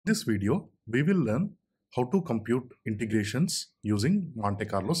This video, we will learn how to compute integrations using Monte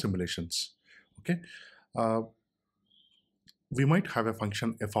Carlo simulations. Okay, uh, we might have a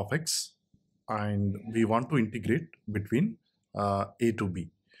function f of x and we want to integrate between a to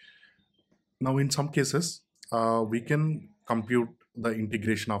b. Now, in some cases, we can compute the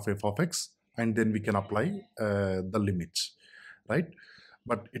integration of f of x and then we can apply the limits, right?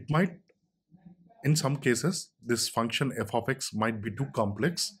 But it might, in some cases, this function f of x might be too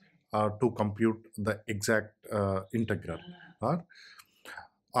complex to compute the exact integral, or,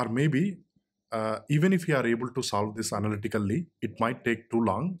 or maybe even if you are able to solve this analytically, it might take too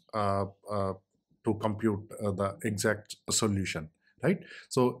long to compute the exact solution, right?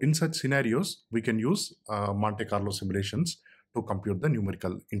 So in such scenarios, we can use Monte Carlo simulations to compute the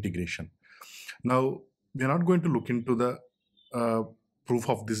numerical integration. Now, we are not going to look into the proof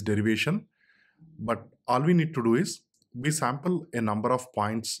of this derivation, but all we need to do is we sample a number of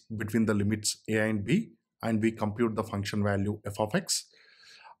points between the limits a and b, and we compute the function value f of x,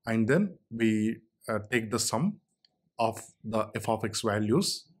 and then we take the sum of the f of x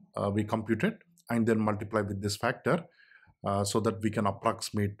values we computed and then multiply with this factor so that we can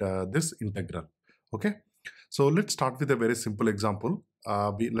approximate this integral. Okay, so let's start with a very simple example.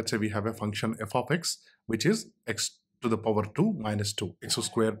 Let's say we have a function f of x which is x to the power 2 minus 2, x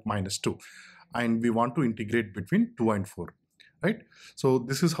squared minus 2, and we want to integrate between 2 and 4, right? So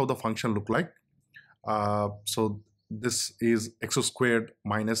this is how the function look like. So this is x squared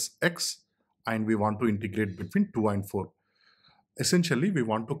minus x, and we want to integrate between 2 and 4. Essentially, we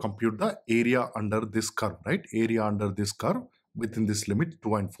want to compute the area under this curve, right? Area under this curve within this limit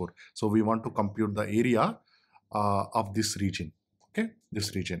 2 and 4. So we want to compute the area of this region, okay?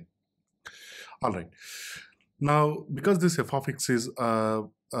 This region. All right. Now, because this f of x is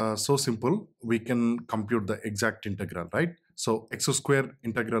so simple, we can compute the exact integral, right? So x square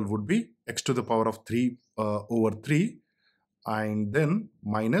integral would be x to the power of 3 over 3, and then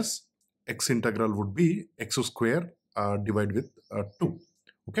minus x integral would be x square divided with 2.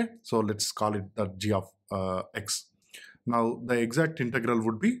 Okay, so let's call it the g of x. Now, the exact integral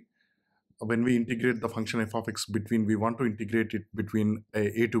would be, when we integrate the function f of x between, we want to integrate it between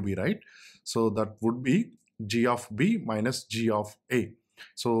a to b, right? So that would be g of b minus g of a.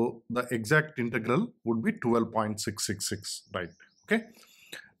 So the exact integral would be 12.666, right? Okay.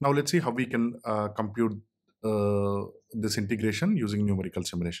 Now let's see how we can compute this integration using numerical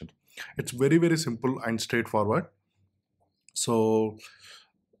simulation. It's very, very simple and straightforward. So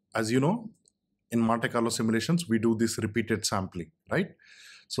as you know, in Monte Carlo simulations, we do this repeated sampling, right?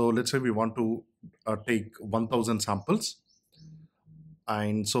 So let's say we want to take 1000 samples.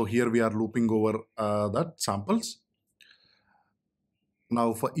 And so here we are looping over that samples.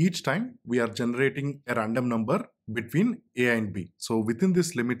 Now for each time, we are generating a random number between a and b. So within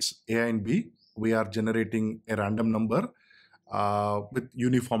this limits a and b, we are generating a random number with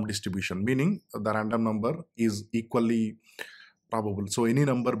uniform distribution, meaning the random number is equally probable. So any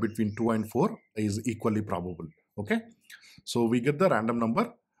number between 2 and 4 is equally probable. Okay, so we get the random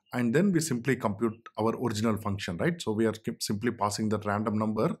number and then we simply compute our original function, right? So we are simply passing that random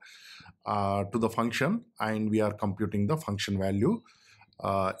number to the function, and we are computing the function value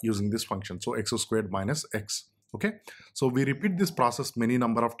using this function. So x squared minus x. Okay, so we repeat this process many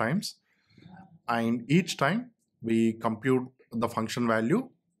number of times, and each time we compute the function value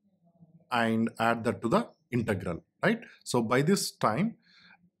and add that to the integral, right? So by this time,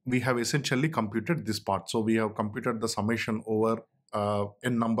 we have essentially computed this part. So we have computed the summation over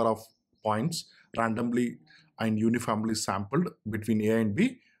n number of points randomly and uniformly sampled between a and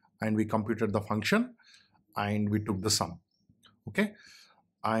b, and we computed the function and we took the sum. Okay,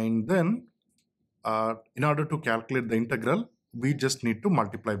 and then in order to calculate the integral, we just need to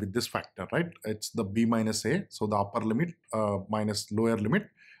multiply with this factor, right? It's the b minus a, so the upper limit minus lower limit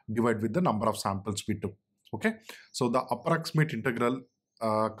divided with the number of samples we took. Okay, so the approximate integral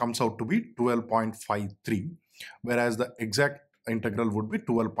comes out to be 12.53, whereas the exact integral would be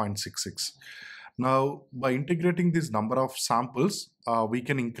 12.66. Now, by integrating this number of samples, we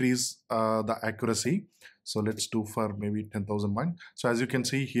can increase the accuracy. So let's do for maybe 10,000 points. So as you can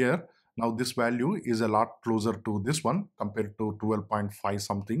see here, now this value is a lot closer to this one compared to 12.5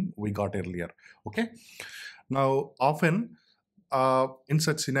 something we got earlier. Okay. Now, often in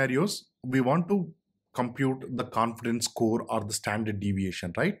such scenarios, we want to compute the confidence score or the standard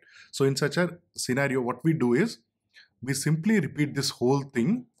deviation, right? So in such a scenario, what we do is we simply repeat this whole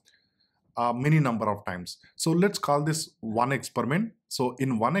thing many number of times. So let's call this one experiment. So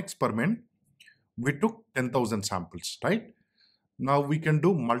in one experiment, we took 10,000 samples, right? Now we can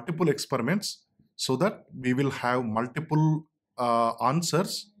do multiple experiments so that we will have multiple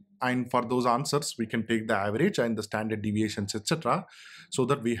answers and for those answers we can take the average and the standard deviations, etc., so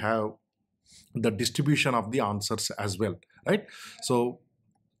that we have the distribution of the answers as well, right? So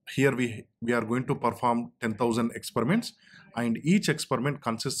here we are going to perform 10,000 experiments, and each experiment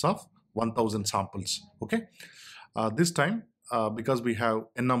consists of 1,000 samples. Okay, this time because we have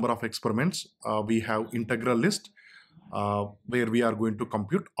n number of experiments, we have integral list where we are going to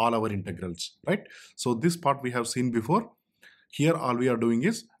compute all our integrals, right? So this part we have seen before. Here all we are doing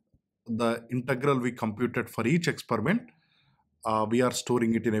is the integral we computed for each experiment, we are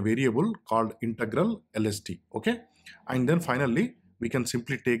storing it in a variable called integral LST. Okay, and then finally we can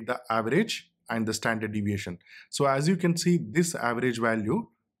simply take the average and the standard deviation. So as you can see, this average value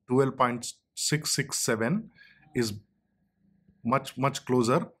 12.667 is much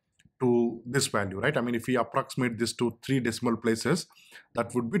closer to this value, right? I mean, if we approximate this to 3 decimal places,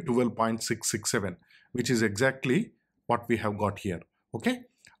 that would be 12.667, which is exactly what we have got here. Okay,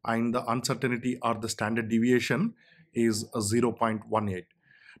 and the uncertainty or the standard deviation is 0.18.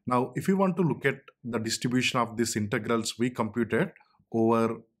 Now if we want to look at the distribution of these integrals we computed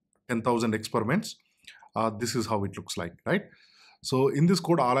over 10,000 experiments, this is how it looks like, right? So in this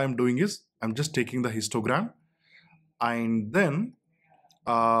code, all I'm doing is I'm just taking the histogram, and then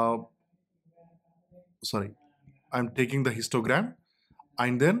I'm taking the histogram,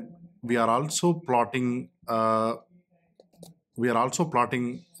 and then we are also plotting the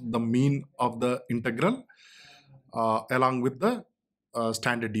mean of the integral along with the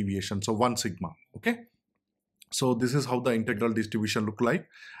standard deviation, so 1 sigma. Okay, so this is how the integral distribution look like.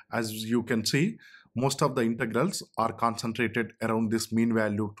 As you can see, most of the integrals are concentrated around this mean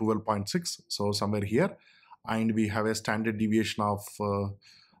value 12.6, so somewhere here, and we have a standard deviation of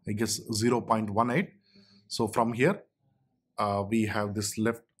I guess 0.18. so from here we have this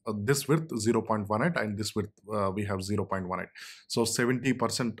left this width 0.18, and this width we have 0.18. So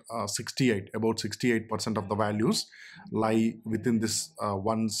 70%, 68, about 68% of the values lie within this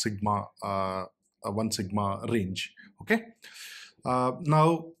 1 sigma range. Okay,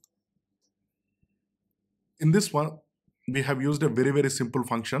 now in this one we have used a very simple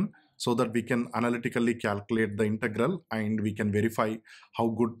function so that we can analytically calculate the integral, and we can verify how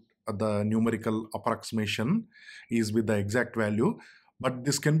good the numerical approximation is with the exact value. But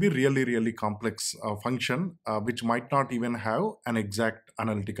this can be really complex function which might not even have an exact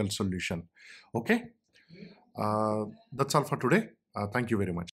analytical solution. Okay, that's all for today. Thank you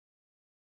very much.